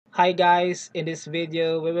Hi guys, in this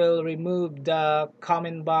video we will remove the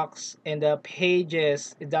comment box in the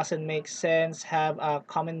pages. It doesn't make sense have a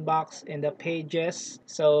comment box in the pages.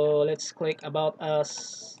 So let's click about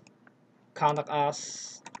us, contact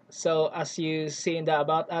us. So as you see in the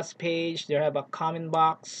about us page, there have a comment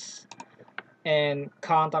box and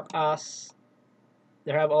contact us.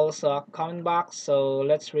 There have also a comment box. So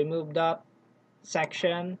let's remove that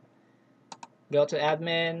section. Go to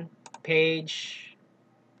admin, page,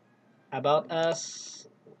 about us,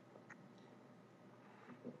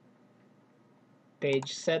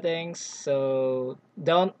 page settings. So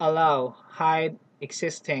don't allow hide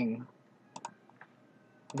existing.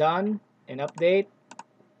 Done and update.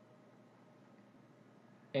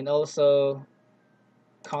 And also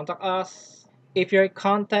contact us. If your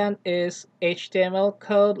content is HTML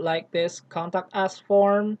code like this contact us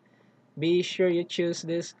form, be sure you choose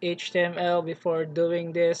this HTML before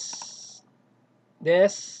doing this.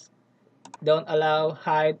 Don't allow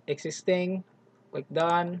hide existing. Click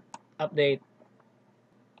done, update,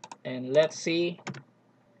 and let's see.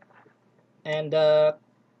 And the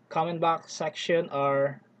comment box section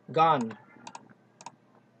are gone.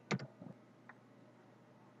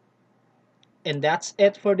 And that's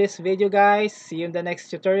it for this video guys. See you in the next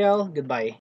tutorial. Goodbye.